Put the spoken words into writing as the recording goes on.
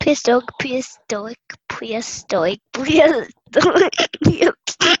prehistoric.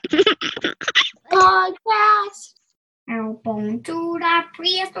 Podcast. Welcome to the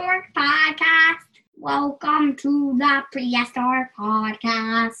Prehistoric Podcast. Welcome to the Prehistoric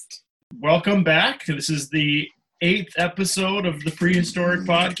Podcast. Welcome back. This is the 8th episode of the Prehistoric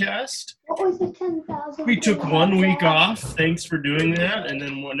Podcast. What was the 10,000? We took 1 week off. Thanks for doing that. And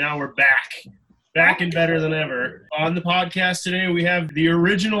then now we're back and better than ever. On the podcast today, we have the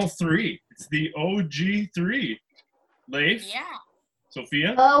original 3. It's the OG 3. Leif? Yeah.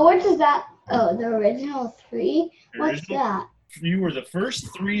 Sophia? What is that? Oh, the original 3? What's that? You were the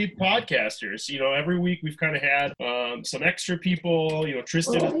first 3 podcasters. You know, every week we've kind of had some extra people. You know,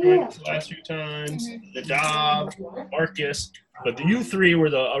 Tristan has joined us the last few times, the Dob, Marcus. But you 3 were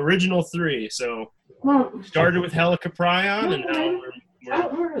the original 3. So started with Helicoprion, and now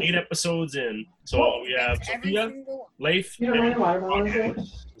we're 8 episodes in. So we have Sophia, Leif, and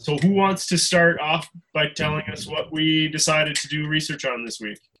so who wants to start off by telling us what we decided to do research on this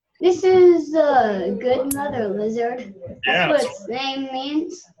week? This is the good mother lizard. Yeah, That's what its name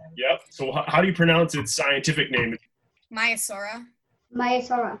means. Yep. So how do you pronounce its scientific name? Maiasaura.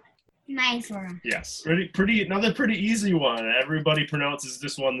 Maiasaura. Yes. Another pretty easy one. Everybody pronounces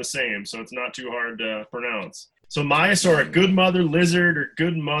this one the same, so it's not too hard to pronounce. So Maiasaura, good mother lizard or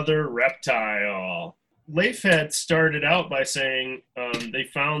good mother reptile. Leif had started out by saying they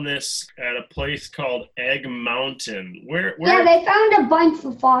found this at a place called Egg Mountain. Where? Yeah, they found a bunch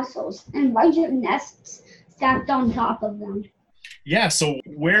of fossils and a bunch of nests stacked on top of them. Yeah, so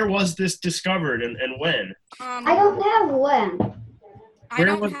where was this discovered and when? I don't have when. I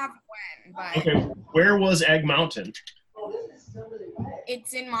don't have when, but Okay, where was Egg Mountain?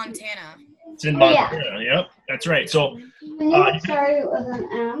 it's in Montana. It's in Montana, Yep, that's right. So Sorry, with an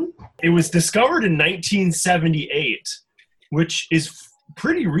M. it was discovered in 1978, which is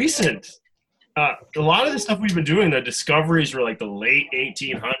pretty recent. A lot of the stuff we've been doing, the discoveries were like the late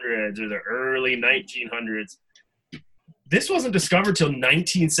 1800s or the early 1900s. This wasn't discovered till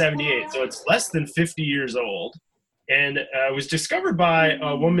 1978, so it's less than 50 years old. And it was discovered by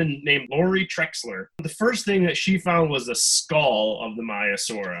a woman named Lori Trexler. The first thing that she found was the skull of the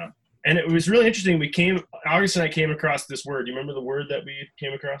Maiasaura. And it was really interesting. August and I came across this word. Do you remember the word that we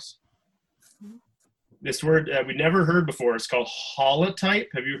came across? This word that we never heard before. It's called holotype.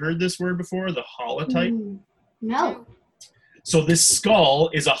 Have you heard this word before? The holotype? No. So this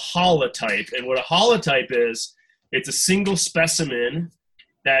skull is a holotype. And what a holotype is, it's a single specimen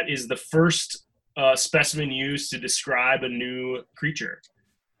that is the first specimen used to describe a new creature.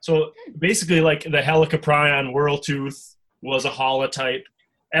 So basically, like the Helicoprion whirltooth was a holotype.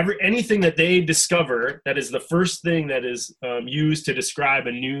 Anything that they discover that is the first thing that is used to describe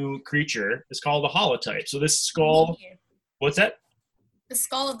a new creature is called a holotype. So this skull, what's that? The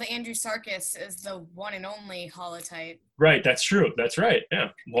skull of the Andrewsarchus is the one and only holotype. Right, that's true. That's right. Yeah,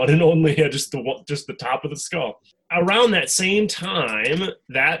 one and only, just the top of the skull. Around that same time,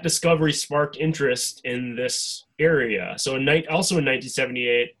 that discovery sparked interest in this area. So also in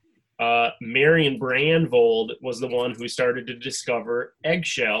 1978. Marion Brandvold was the one who started to discover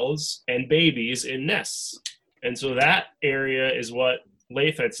eggshells and babies in nests. And so that area is what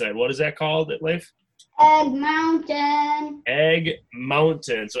Leif had said. What is that called, Leif? Egg Mountain. Egg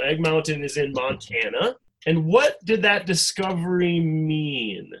Mountain. So Egg Mountain is in Montana. And what did that discovery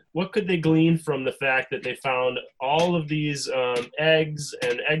mean? What could they glean from the fact that they found all of these eggs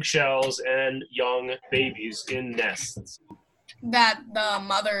and eggshells and young babies in nests? That the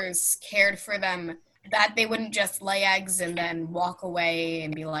mothers cared for them, that they wouldn't just lay eggs and then walk away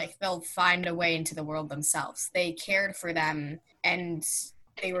and be like, they'll find a way into the world themselves. They cared for them, and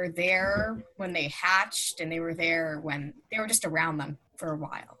they were there when they hatched, and they were there when they were just around them for a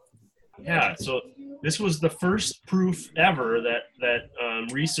while. Yeah, so this was the first proof ever that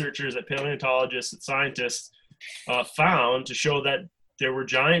researchers, that paleontologists, and scientists found to show that there were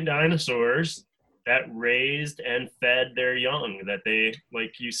giant dinosaurs that raised and fed their young, that they,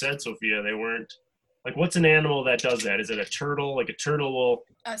 like you said, Sophia, they weren't, like, what's an animal that does that? Is it a turtle? Like a turtle will...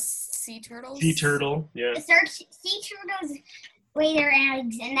 Sea turtles? Sea turtle, yeah. Sea turtles lay their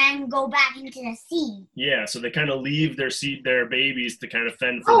eggs and then go back into the sea. Yeah, so they kind of leave their babies to kind of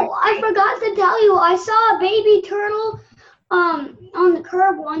fend for them. Oh, I forgot to tell you, I saw a baby turtle on the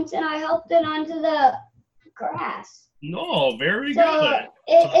curb once, and I helped it onto the grass. No, very So good.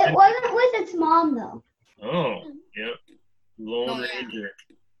 it wasn't with its mom, though. Oh, yeah. Lone Ranger.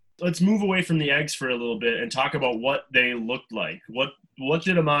 Let's move away from the eggs for a little bit and talk about what they looked like. What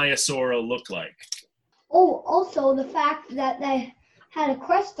did a Maiasaura look like? Oh, also the fact that they had a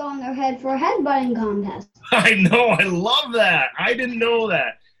crest on their head for a headbutting contest. I know, I love that. I didn't know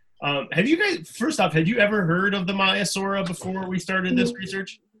that. Have you guys, first off, had you ever heard of the Maiasaura before we started this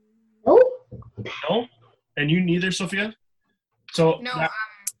research? Nope. No? And you neither, Sophia? So No,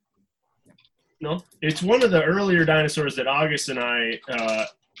 no? It's one of the earlier dinosaurs that August and I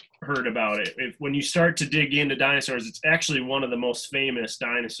heard about it. When you start to dig into dinosaurs, it's actually one of the most famous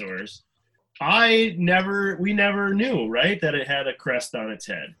dinosaurs. We never knew, right, that it had a crest on its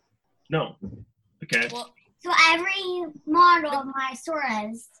head. No. Okay. well, So every model of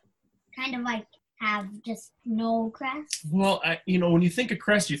Maiasauras kind of like have just no crest. Well, when you think of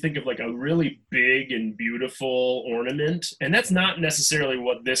crest, you think of like a really big and beautiful ornament, and that's not necessarily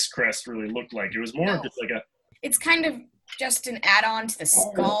what this crest really looked like. It was more of just like a. it's kind of just an add-on to the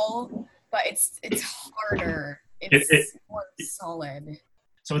skull, but it's harder. It's more solid.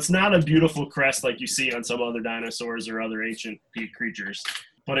 So it's not a beautiful crest like you see on some other dinosaurs or other ancient creatures.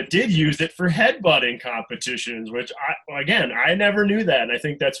 But it did use it for headbutting competitions, which, I never knew that. And I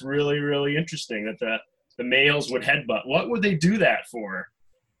think that's really, really interesting that the males would headbutt. What would they do that for?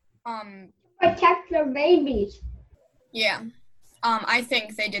 Protect their babies. Yeah. I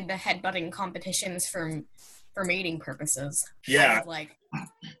think they did the headbutting competitions for mating purposes. Yeah. Kind of like,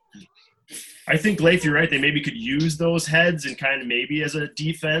 I think, Leif, you're right. They maybe could use those heads and kind of maybe as a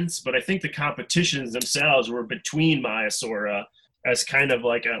defense. But I think the competitions themselves were between Maiasaura as kind of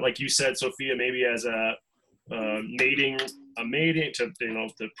like you said, Sophia, maybe as a mating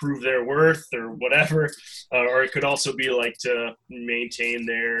to prove their worth or whatever, or it could also be like to maintain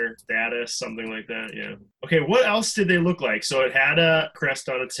their status, something like that. Yeah. Okay. What else did they look like? So it had a crest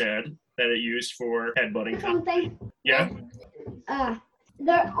on its head that it used for headbutting. Something. Yeah.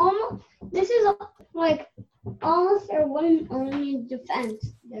 They're almost. This is like almost their one only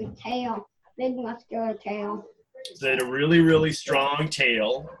defense. Their tail, big muscular tail. So they had a really, really strong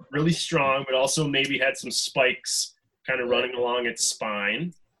tail, really strong, but also maybe had some spikes kind of running along its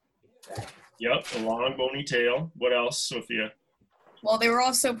spine. Yep, a long, bony tail. What else, Sophia? well, they were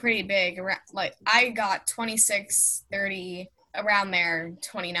also pretty big. Like, I got 26, 30, around there,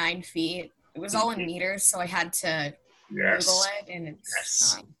 29 feet. It was all in meters, so I had to Google it, and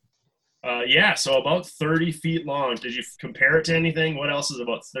it's so about 30 feet long. Did you compare it to anything? What else is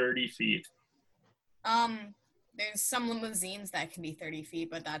about 30 feet? There's some limousines that can be 30 feet,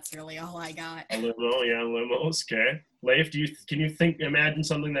 but that's really all I got. A limo, yeah, limos. Okay. Leif, can you imagine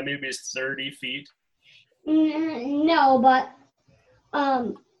something that maybe is 30 feet? No, but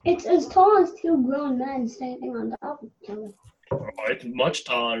it's as tall as two grown men standing on top of each other. Oh, it's much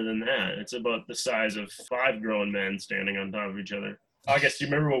taller than that. It's about the size of 5 grown men standing on top of each other. August, do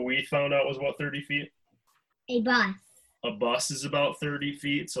you remember what we found out was about 30 feet? A bus. A bus is about 30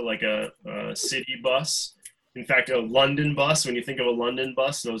 feet, so like a city bus. In fact, a London bus, when you think of a London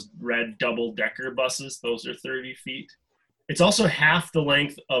bus, those red double-decker buses, those are 30 feet. It's also half the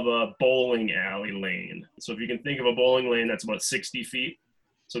length of a bowling alley lane. So if you can think of a bowling lane, that's about 60 feet.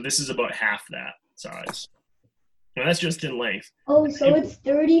 So this is about half that size. Now that's just in length. Oh, so it's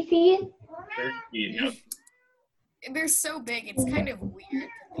 30 feet? 30 feet, yeah. They're so big, it's kind of weird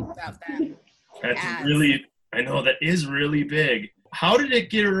to think about them. I know, that is really big. How did it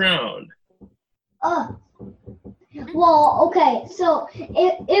get around? Well, okay, so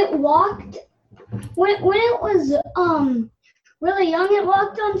it walked when it was really young. It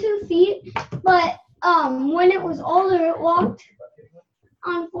walked on 2 feet, but when it was older, it walked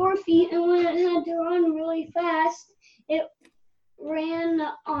on 4 feet, and when it had to run really fast, it ran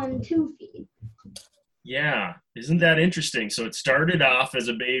on 2 feet. Yeah, isn't that interesting? So it started off as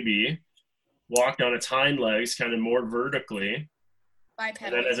a baby, walked on its hind legs, kind of more vertically. Bipedal.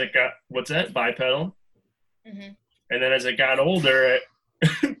 And then as it got, what's that? Bipedal? Mm-hmm. And then as it got older,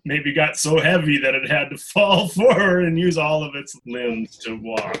 it maybe got so heavy that it had to fall forward and use all of its limbs to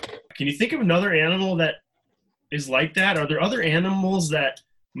walk. Can you think of another animal that is like that? Are there other animals that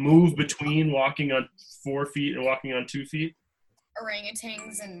move between walking on 4 feet and walking on 2 feet?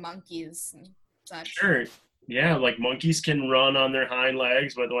 Orangutans and monkeys and such. Sure. Yeah, like monkeys can run on their hind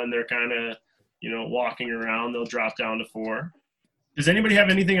legs, but when they're kind of, walking around, they'll drop down to 4. Does anybody have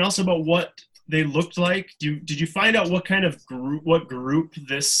anything else about what they looked like? Did you find out what kind of group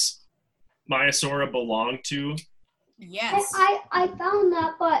this Maiasaura belonged to? Yes. I found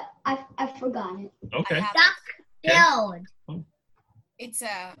that, but I forgot it. Okay. Duck-billed. Oh. It's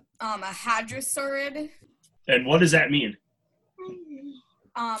a hadrosaurid. And what does that mean?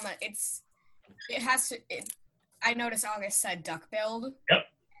 I noticed August said duck-billed. Yep.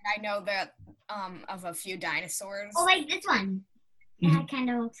 And I know that of a few dinosaurs. Oh, like this one. That kind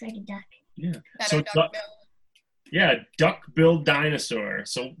of looks like a duck. Yeah. That So are duck-billed. Yeah, duck-billed dinosaur.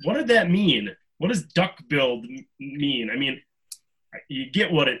 So what did that mean? What does duck-billed mean? I mean, you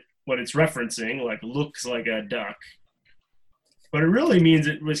get what it what it's referencing, like looks like a duck. But it really means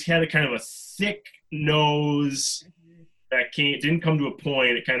had a kind of a thick nose that didn't come to a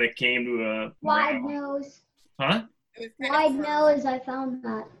point. It kind of came to a wide nose. Huh? Wide nose. I found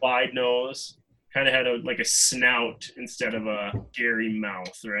that. Wide nose. Kind of had a snout instead of a scary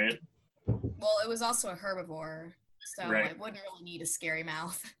mouth, right? Well, it was also a herbivore, so Right. it wouldn't really need a scary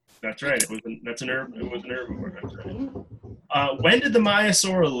mouth. That's right. It was an herbivore. That's right. When did the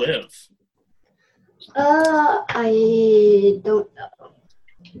Maiasaura live? I don't know.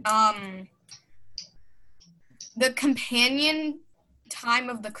 The companion time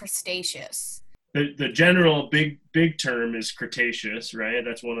of the Cretaceous. The general big term is Cretaceous, right?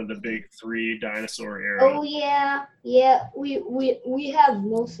 That's one of the big 3 dinosaur eras. Oh yeah. We have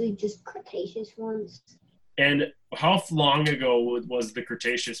mostly just Cretaceous ones. And how long ago was the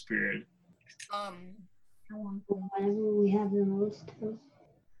Cretaceous period? Whenever we have the most.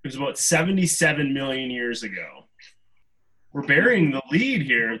 It was about 77 million years ago. We're burying the lead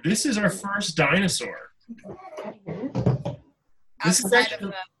here. This is our first dinosaur. This is Outside actually,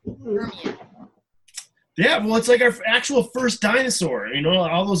 of the Permian. yeah, well, it's like our actual first dinosaur. You know,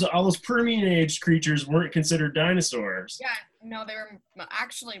 all those Permian age creatures weren't considered dinosaurs. Yeah, no, they were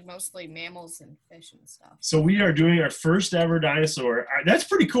actually mostly mammals and fish and stuff. So we are doing our first ever dinosaur. That's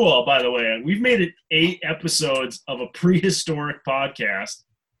pretty cool, by the way. We've made it 8 episodes of a prehistoric podcast,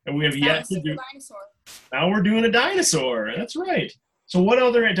 and we have yet to do. Dinosaur. Now we're doing a dinosaur. That's right. So what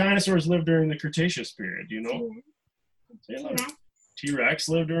other dinosaurs lived during the Cretaceous period? Do you know? T-Rex. T-Rex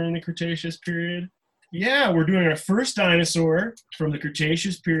lived during the Cretaceous period. Yeah, we're doing our first dinosaur from the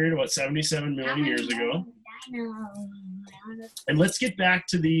Cretaceous period about 77 million years ago. And let's get back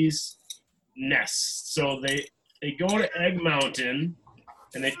to these nests. So they go to Egg Mountain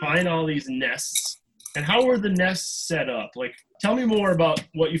and they find all these nests. And how were the nests set up? Like, tell me more about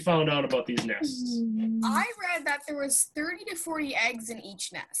what you found out about these nests. I read that there was 30 to 40 eggs in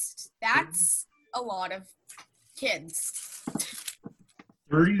each nest. That's a lot of kids.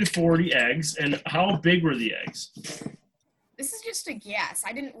 30 to 40 eggs. And how big were the eggs? This is just a guess.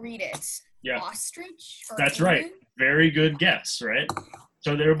 I didn't read it. Yeah. Ostrich? Or That's emu? right. Very good guess, right?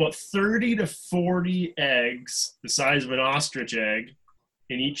 So there are about 30 to 40 eggs, the size of an ostrich egg,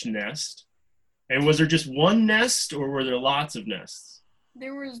 in each nest. And was there just one nest, or were there lots of nests?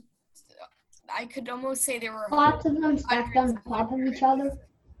 There was, I could almost say there were Lots of them stacked on top of each other.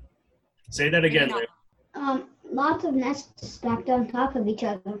 Say that again, Maybe Liv. Lots of nests stacked on top of each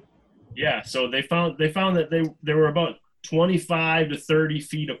other. Yeah, so they found that they were about 25 to 30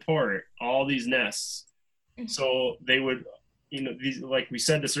 feet apart, all these nests. So they would, these, like we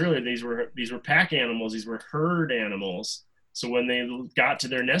said this earlier, these were pack animals, these were herd animals. So when they got to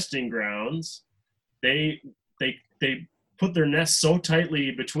their nesting grounds, they put their nests so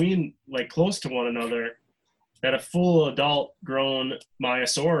tightly between, like close to one another, that a full adult grown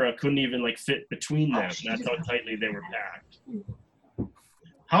Maiasaura couldn't even fit between them. That's how tightly they were packed.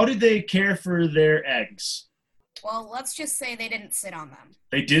 How did they care for their eggs? Well, let's just say they didn't sit on them.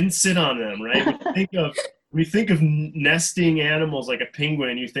 They didn't sit on them, right? We think of nesting animals like a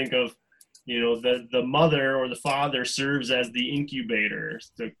penguin. You think of, the mother or the father serves as the incubator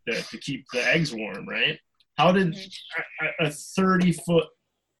to keep the eggs warm, right? How did a 30-foot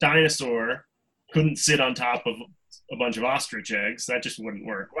dinosaur couldn't sit on top of a bunch of ostrich eggs? That just wouldn't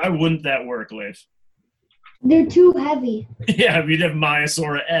work. Why wouldn't that work, Leif? They're too heavy. Yeah, you'd have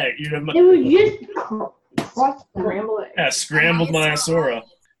Maiasaura egg. They would just crush them. Yeah, scrambled Maiasaura.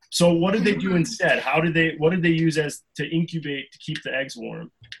 So what did they do instead? What did they use to incubate to keep the eggs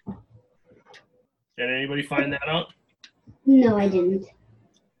warm? Did anybody find that out? No, I didn't.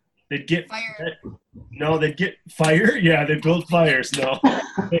 They'd get Fire. No, they'd get fire. Yeah, they built fires. No,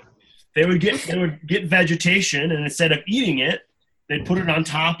 they would get vegetation, and instead of eating it, they'd put it on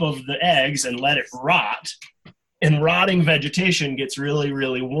top of the eggs and let it rot. And rotting vegetation gets really,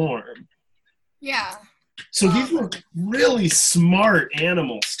 really warm. Yeah. So these were really smart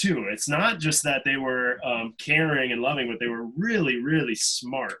animals too. It's not just that they were caring and loving, but they were really, really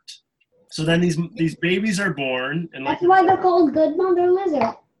smart. So then these babies are born, and That's why they're called good mother lizard.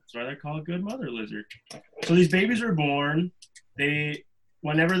 That's why they're called good mother lizard. So these babies are born.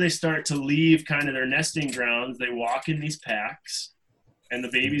 Whenever they start to leave kind of their nesting grounds, they walk in these packs, and the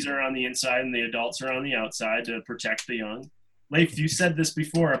babies are on the inside and the adults are on the outside to protect the young. Leif, you said this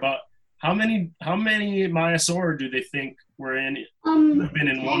before about how many Maiasaura do they think were in? Have been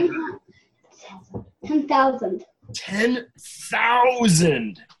in one? 10,000.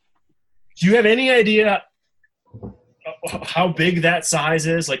 10,000. Do you have any idea how big that size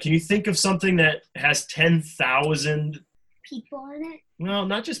is? Like, can you think of something that has 10,000 people in it? well,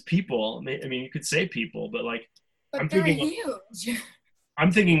 not just people. I mean, you could say people, but like, But I'm they're thinking huge.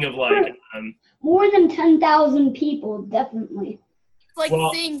 I'm thinking of like, More than 10,000 people, definitely. It's like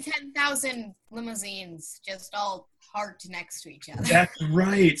Well- seeing 10,000 limousines just all parked next to each other. that's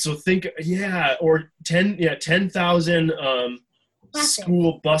right. So think, or 10,000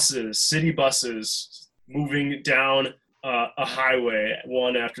 school buses, city buses moving down a highway,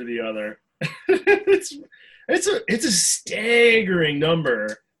 one after the other. it's a staggering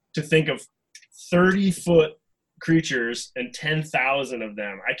number to think of 30-foot creatures and 10,000 of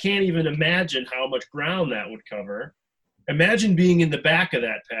them. I can't even imagine how much ground that would cover. Imagine being in the back of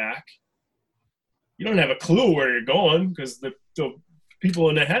that pack. You don't have a clue where you're going because the people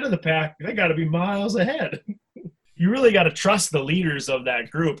in the head of the pack, they got to be miles ahead. You really got to trust the leaders of that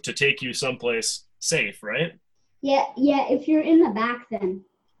group to take you someplace safe, right? Yeah, if you're in the back, then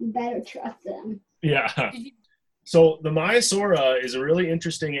you better trust them. Yeah. So the Maiasaura is a really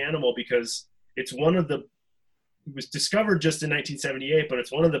interesting animal because it was discovered just in 1978, but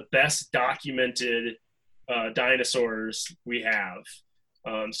it's one of the best documented dinosaurs we have.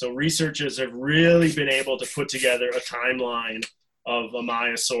 So researchers have really been able to put together a timeline of a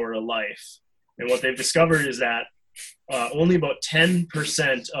Maiasaura life. And what they've discovered is that only about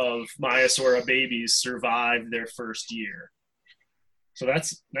 10% of Maiasaura babies survive their first year. So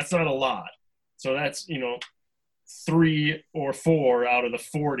that's not a lot. So that's, 3 or 4 out of the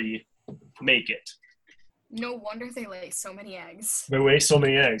 40 make it. No wonder they lay so many eggs. They weigh so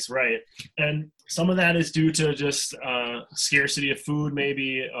many eggs, right? And some of that is due to just scarcity of food,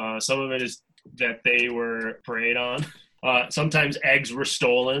 maybe. Some of it is that they were preyed on. Sometimes eggs were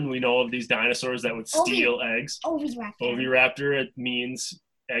stolen. We know of these dinosaurs that would steal eggs. Oviraptor, it means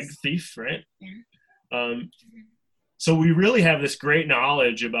egg thief, right? Yeah. So we really have this great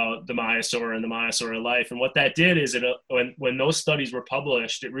knowledge about the Maiasaura and the Maiasaura life. And what that did is when those studies were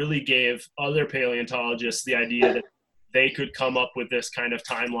published, it really gave other paleontologists the idea that they could come up with this kind of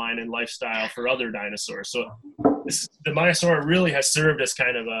timeline and lifestyle for other dinosaurs. So the Maiasaura really has served as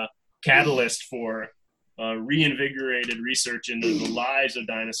kind of a catalyst for reinvigorated research into the lives of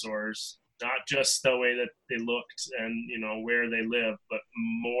dinosaurs, not just the way that they looked and where they lived, but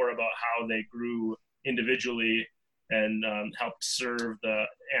more about how they grew individually and helped serve the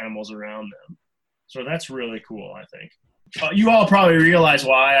animals around them. So that's really cool, I think. You all probably realize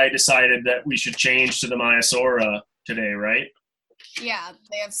why I decided that we should change to the Maiasaura today, right? Yeah,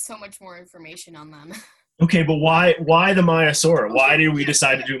 they have so much more information on them. Okay, but why the Maiasaura? Why did we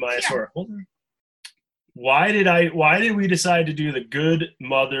decide to do Maiasaura? Why did we decide to do the good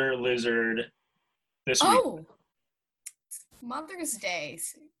mother lizard this week? Oh, Mother's Day.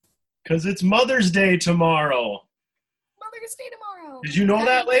 Because it's Mother's Day tomorrow. Mother's Day tomorrow. Did you know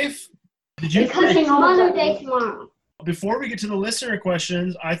that, Leif? Because it's Mother's Day tomorrow. Before we get to the listener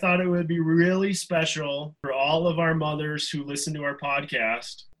questions, I thought it would be really special for all of our mothers who listen to our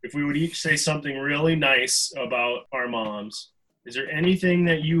podcast if we would each say something really nice about our moms. Is there anything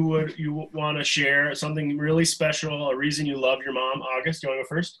that you want to share, something really special, a reason you love your mom? August, you want to go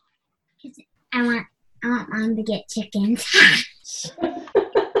first? I want Mom to get chickens.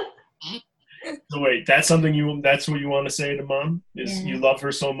 So wait, that's what you want to say to Mom? Is Yeah. you love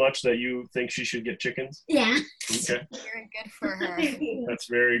her so much that you think she should get chickens? Yeah. Okay. Very good for her. That's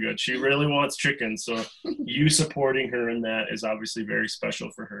very good. She really wants chickens, so you supporting her in that is obviously very special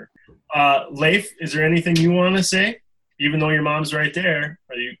for her. Leif, is there anything you want to say? Even though your mom's right there,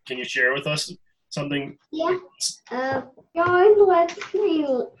 can you share with us something? Yeah. God lets me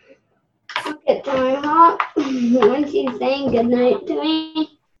look at my heart when she's saying goodnight to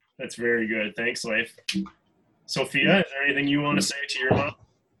me. That's very good. Thanks, Leif. Sophia, is there anything you want to say to your mom?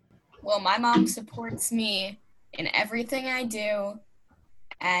 Well, my mom supports me in everything I do,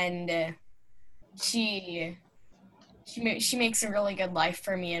 and she makes a really good life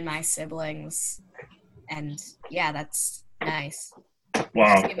for me and my siblings, and yeah, that's nice.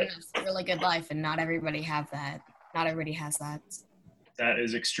 Wow. She's given us a really good life, and not everybody has that. That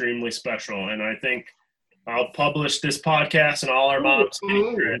is extremely special, and I think I'll publish this podcast and all our moms can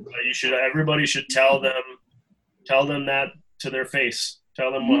hear it. Everybody should tell them that to their face.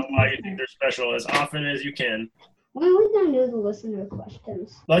 Tell them why you think they're special as often as you can. When are we going to do the listener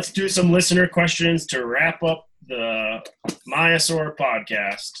questions? Let's do some listener questions to wrap up the Maiasaura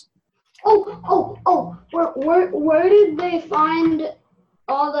podcast. Where did they find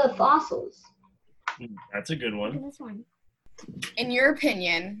all the fossils? That's a good one. This one. In your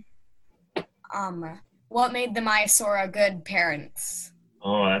opinion, what made the Maiasaura good parents?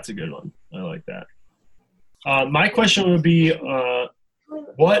 Oh, that's a good one. I like that. My question would be,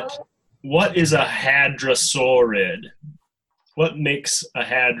 what is a hadrosaurid? what makes a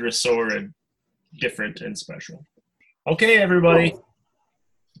hadrosaur different and special. Okay, everybody.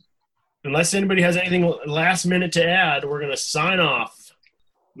 Unless anybody has anything last minute to add, we're going to sign off.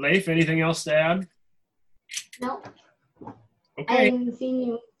 Leif, anything else to add? Nope. I Okay. haven't seen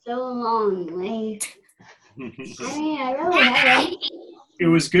you in so long, Leif. I mean, I really haven't. It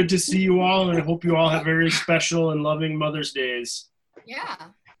was good to see you all, and I hope you all have very special and loving Mother's Days. Yeah.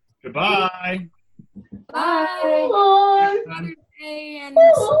 Goodbye. Bye. Bye. Mother's Day and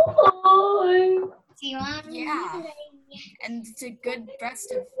Bye. See you on Yeah. Saturday. and it's a good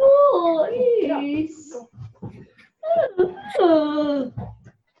rest of.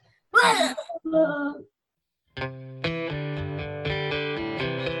 Bye.